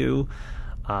it to you,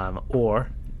 or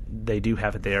they do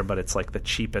have it there, but it's like the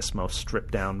cheapest, most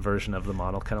stripped-down version of the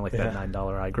model, kind of like that $9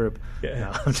 iGroup. Yeah.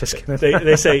 No, I'm just kidding.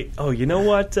 They say, oh, you know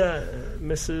what,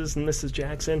 Mrs. and Mrs.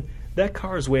 Jackson? That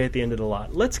car is way at the end of the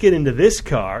lot. Let's get into this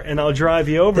car, and I'll drive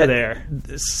you over there.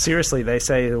 Seriously, they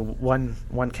say one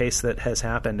case that has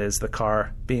happened is the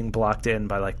car being blocked in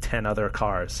by like 10 other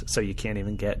cars, so you can't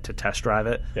even get to test drive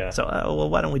it. Yeah. So, well,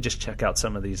 why don't we just check out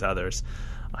some of these others?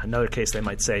 Another case, they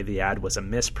might say the ad was a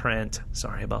misprint.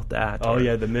 Sorry about that. Oh,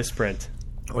 yeah, the misprint.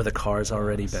 Or the car's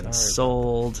already been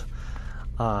sold.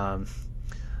 There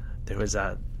was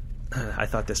I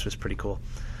thought this was pretty cool.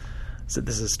 So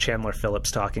this is Chandler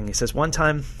Phillips talking. He says, one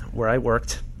time where I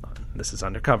worked, this is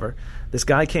undercover, this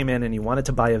guy came in and he wanted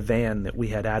to buy a van that we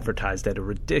had advertised at a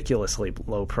ridiculously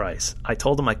low price. I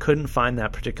told him I couldn't find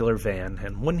that particular van,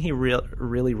 and wouldn't he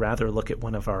really rather look at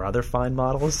one of our other fine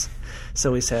models?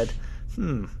 So he said,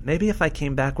 maybe if I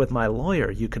came back with my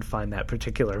lawyer, you could find that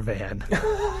particular van.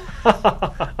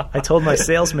 I told my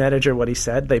sales manager what he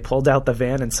said. They pulled out the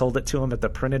van and sold it to him at the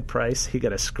printed price. He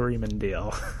got a screaming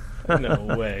deal.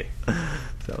 No way.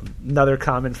 So another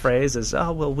common phrase is,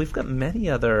 oh, well, we've got many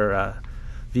other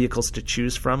vehicles to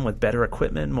choose from with better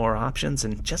equipment, more options,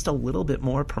 and just a little bit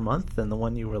more per month than the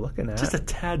one you were looking at. Just a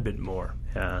tad bit more.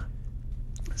 Yeah.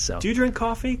 So, do you drink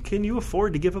coffee? Can you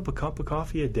afford to give up a cup of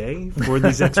coffee a day for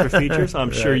these extra features?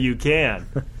 I'm sure you can.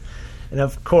 And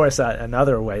of course,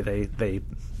 another way they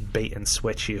bait and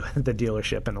switch you at the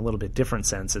dealership in a little bit different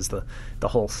sense is the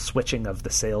whole switching of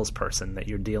the salesperson that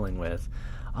you're dealing with.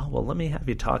 Oh, well, let me have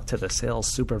you talk to the sales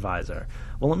supervisor.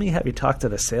 Well, let me have you talk to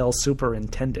the sales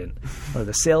superintendent or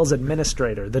the sales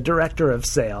administrator, the director of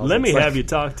sales. Let me have you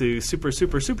talk to Super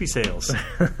Soupy Sales.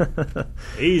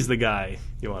 He's the guy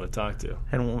you want to talk to.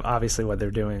 And obviously what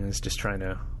they're doing is just trying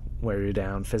to wear you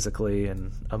down physically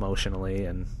and emotionally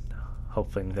and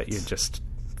hoping that you just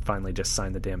finally just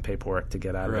sign the damn paperwork to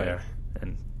get out of there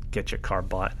and get your car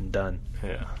bought and done.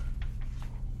 Yeah.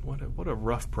 What a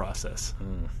rough process.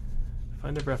 If I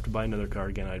never have to buy another car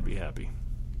again, I'd be happy.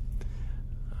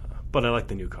 But I like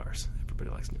the new cars.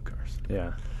 Everybody likes new cars.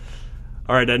 Yeah.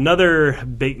 All right, another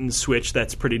bait and switch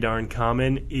that's pretty darn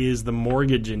common is the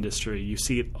mortgage industry. You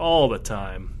see it all the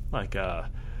time. Like a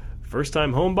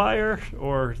first-time home buyer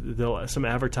or some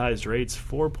advertised rates,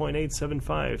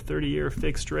 4.875, 30-year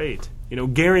fixed rate.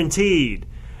 Guaranteed.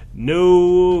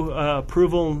 No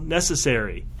approval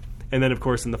necessary. And then, of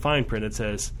course, in the fine print it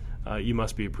says, you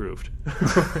must be approved.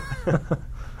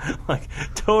 Like,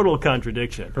 total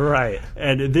contradiction. Right.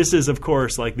 And this is, of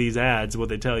course, like these ads, what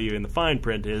they tell you in the fine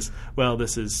print is, well,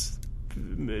 this is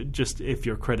just if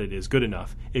your credit is good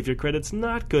enough. If your credit's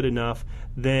not good enough,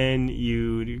 then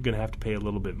you're going to have to pay a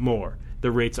little bit more.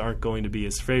 The rates aren't going to be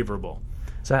as favorable.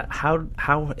 So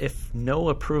how if no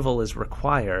approval is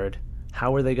required,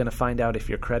 how are they going to find out if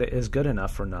your credit is good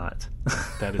enough or not?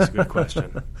 That is a good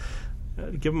question.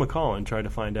 Give them a call and try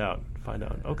to find out.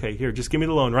 Okay, here, just give me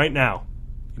the loan right now.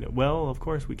 Well, of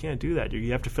course, we can't do that.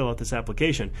 You have to fill out this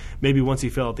application. Maybe once you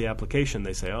fill out the application,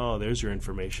 they say, oh, there's your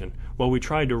information. Well, we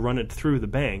tried to run it through the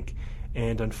bank,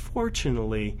 and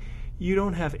unfortunately, you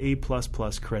don't have A++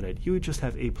 credit. You just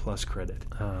have A+ credit.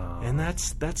 Oh. And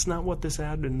that's not what this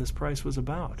ad and this price was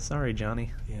about. Sorry,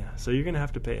 Johnny. Yeah, so you're going to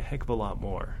have to pay a heck of a lot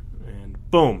more. And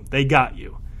boom, they got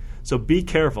you. So be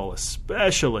careful,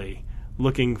 especially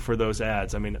looking for those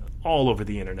ads. I mean, all over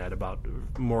the internet about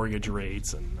mortgage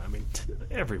rates and, I mean,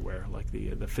 everywhere, like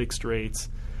the fixed rates,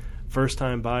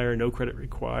 first-time buyer, no credit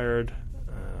required.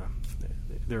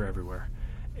 They're everywhere.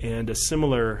 And a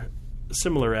similar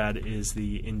ad is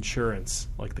the insurance,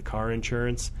 like the car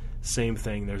insurance. Same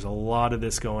thing. There's a lot of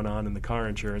this going on in the car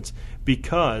insurance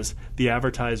because the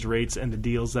advertised rates and the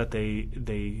deals that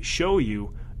they show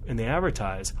you and they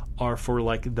advertise are for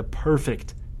like the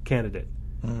perfect candidate,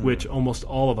 which almost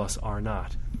all of us are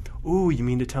not. Ooh, you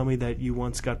mean to tell me that you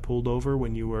once got pulled over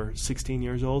when you were 16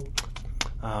 years old?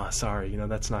 Sorry,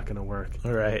 that's not going to work.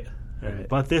 All right.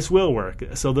 But this will work.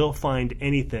 So they'll find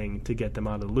anything to get them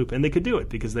out of the loop. And they could do it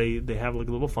because they have like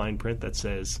a little fine print that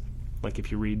says, like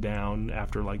if you read down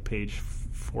after like page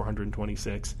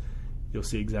 426, you'll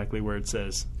see exactly where it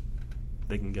says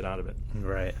they can get out of it.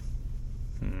 Right.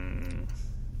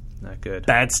 Not good.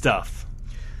 Bad stuff.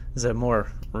 There's a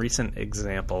more recent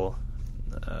example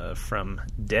from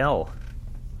Dell.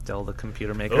 Dell, the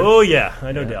computer maker. Oh, yeah.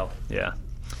 I know Dell. Yeah.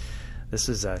 This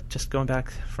is just going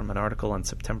back from an article on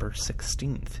September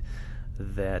 16th.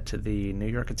 that the New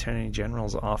York Attorney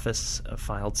General's office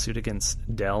filed suit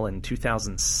against Dell in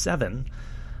 2007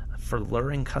 for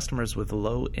luring customers with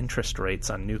low interest rates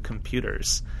on new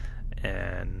computers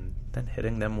and then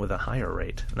hitting them with a higher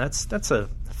rate. And that's a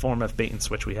form of bait and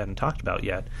switch we hadn't talked about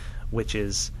yet, which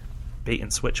is bait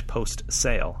and switch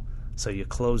post-sale. So you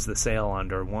close the sale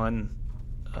under one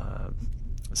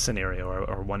scenario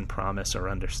or one promise or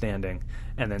understanding,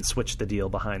 and then switch the deal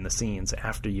behind the scenes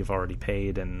after you've already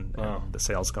paid and the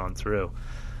sale's gone through.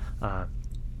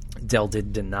 Dell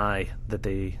did deny that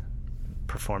they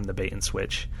performed the bait and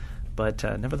switch, but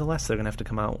nevertheless, they're going to have to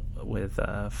come out with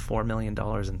 $4 million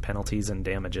in penalties and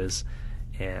damages.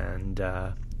 And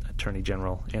Attorney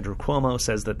General Andrew Cuomo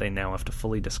says that they now have to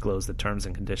fully disclose the terms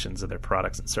and conditions of their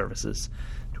products and services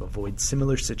to avoid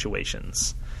similar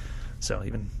situations. So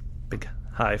even big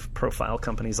high-profile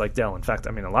companies like Dell. In fact,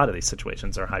 I mean, a lot of these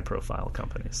situations are high-profile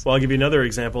companies. Well, I'll give you another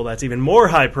example that's even more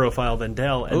high-profile than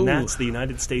Dell, and that's the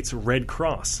United States Red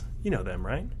Cross. You know them,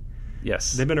 right?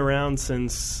 Yes. They've been around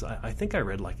since, I think I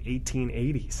read, like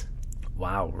 1880s.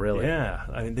 Wow, really? Yeah.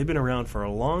 I mean, they've been around for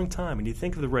a long time. And you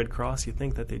think of the Red Cross, you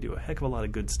think that they do a heck of a lot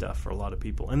of good stuff for a lot of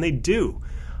people. And they do.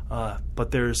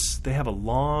 But they have a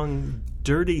long,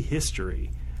 dirty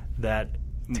history that...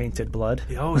 Tainted blood?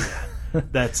 Oh, yeah.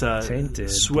 That's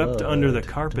swept blood. Under the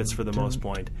carpets for the most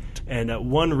point. And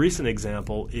one recent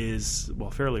example is,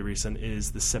 well, fairly recent,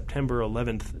 is the September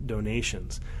 11th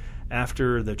donations.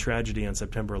 After the tragedy on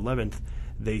September 11th,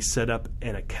 they set up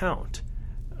an account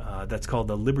that's called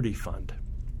the Liberty Fund.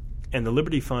 And the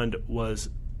Liberty Fund was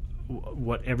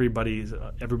what everybody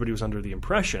was under the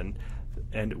impression,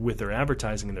 and with their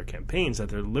advertising and their campaigns, that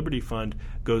their Liberty Fund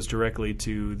goes directly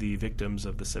to the victims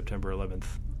of the September 11th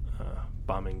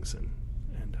bombings and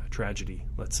tragedy,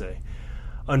 let's say.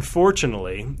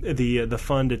 Unfortunately, the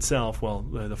fund itself, well,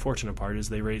 the fortunate part is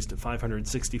they raised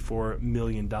 $564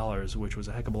 million, which was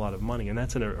a heck of a lot of money, and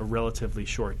that's in a relatively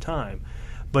short time,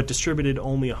 but distributed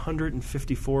only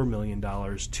 $154 million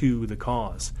to the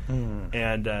cause.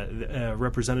 And a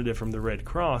representative from the Red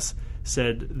Cross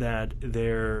said that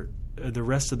the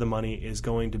rest of the money is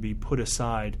going to be put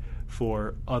aside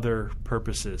for other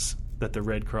purposes that the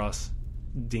Red Cross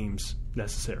deems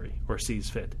necessary or sees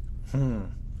fit.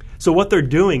 So what they're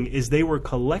doing is they were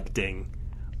collecting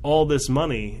all this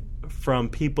money from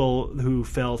people who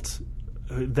felt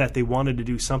that they wanted to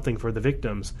do something for the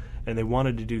victims, and they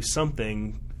wanted to do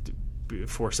something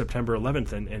for September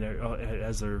 11th. And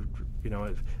as they're,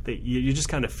 you just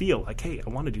kind of feel like, hey, I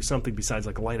want to do something besides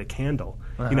like light a candle.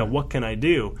 What can I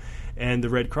do? And the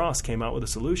Red Cross came out with a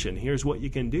solution. Here's what you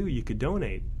can do. You could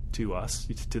donate to us,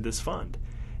 to this fund.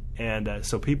 And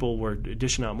so people were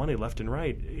dishing out money left and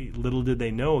right. Little did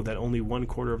they know that only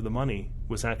 1/4 of the money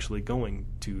was actually going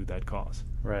to that cause.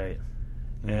 Right.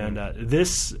 And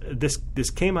this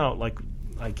came out, like,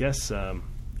 I guess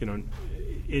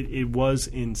it was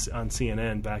on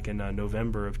CNN back in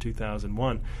November of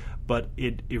 2001, but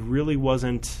it really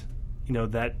wasn't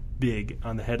that big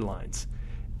on the headlines.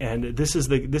 And this is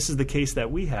the case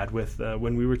that we had with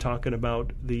when we were talking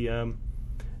about the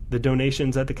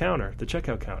donations at the counter, the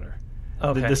checkout counter.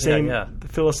 Okay. The same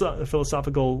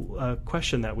philosophical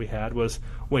question that we had was,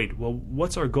 wait, well,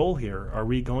 what's our goal here? Are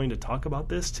we going to talk about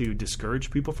this to discourage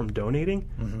people from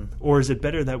donating? Or is it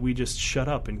better that we just shut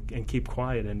up and keep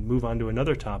quiet and move on to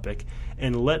another topic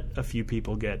and let a few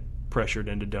people get pressured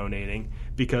into donating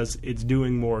because it's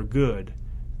doing more good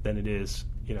than it is,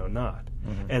 not?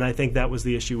 And I think that was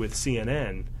the issue with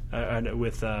CNN,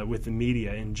 with the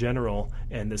media in general,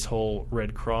 and this whole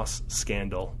Red Cross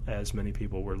scandal, as many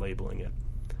people were labeling it.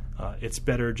 It's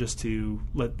better just to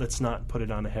let's not put it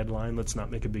on a headline. Let's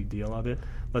not make a big deal of it.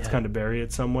 Let's kind of bury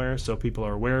it somewhere so people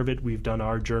are aware of it. We've done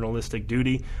our journalistic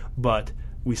duty, but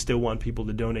we still want people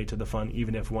to donate to the fund,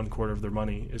 even if 1/4 of their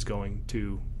money is going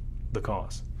to the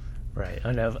cause. Right.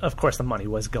 And of course, the money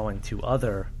was going to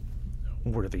other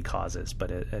worthy causes,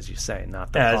 but as you say,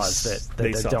 not the cause that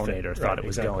the donor thought it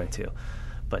was going to.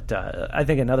 But I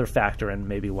think another factor, and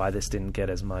maybe why this didn't get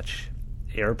as much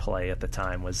airplay at the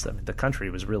time, was the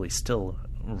country was really still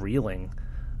reeling.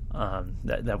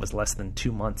 That was less than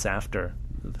 2 months after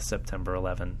the September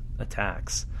 11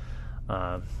 attacks,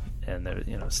 and there,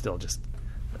 still just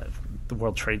the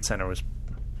World Trade Center was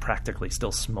practically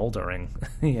still smoldering.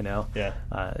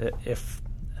 If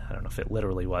I don't know if it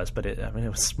literally was, but it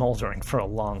was smoldering for a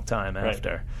long time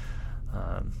after.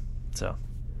 So,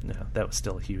 that was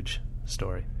still a huge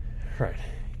story. Right.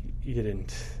 You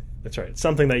didn't. That's right. It's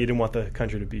something that you didn't want the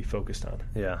country to be focused on.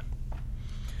 Yeah.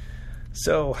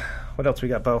 So, what else we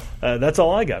got, Bo? That's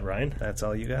all I got, Ryan. That's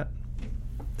all you got?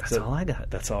 That's all I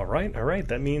got. That's all right. All right.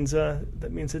 That means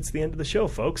it's the end of the show,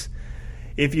 folks.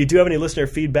 If you do have any listener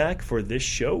feedback for this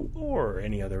show or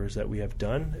any others that we have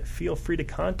done, feel free to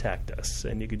contact us.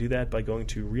 And you can do that by going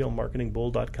to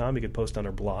realmarketingbull.com. You can post on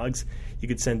our blogs. You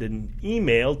could send an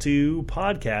email to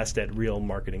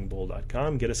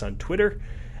podcast@realmarketingbull.com. Get us on Twitter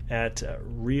at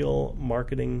just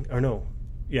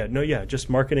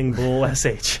Marketing Bull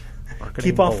SH.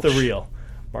 Keep off the real.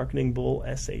 Marketing Bull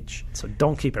SH. So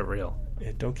don't keep it real.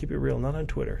 Yeah, don't keep it real, not on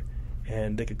Twitter.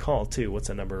 And they could call, too. What's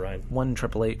that number, Ryan?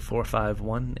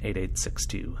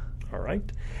 1-888-451-8862. All right.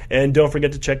 And don't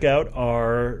forget to check out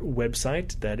our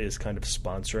website that is kind of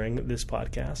sponsoring this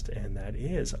podcast, and that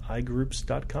is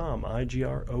igroups.com,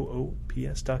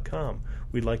 igroops.com.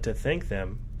 We'd like to thank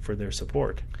them for their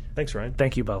support. Thanks, Ryan.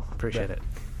 Thank you, Bo. Appreciate it.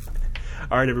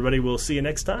 All right, everybody. We'll see you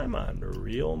next time on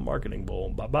Real Marketing Bull.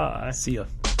 Bye-bye. See ya.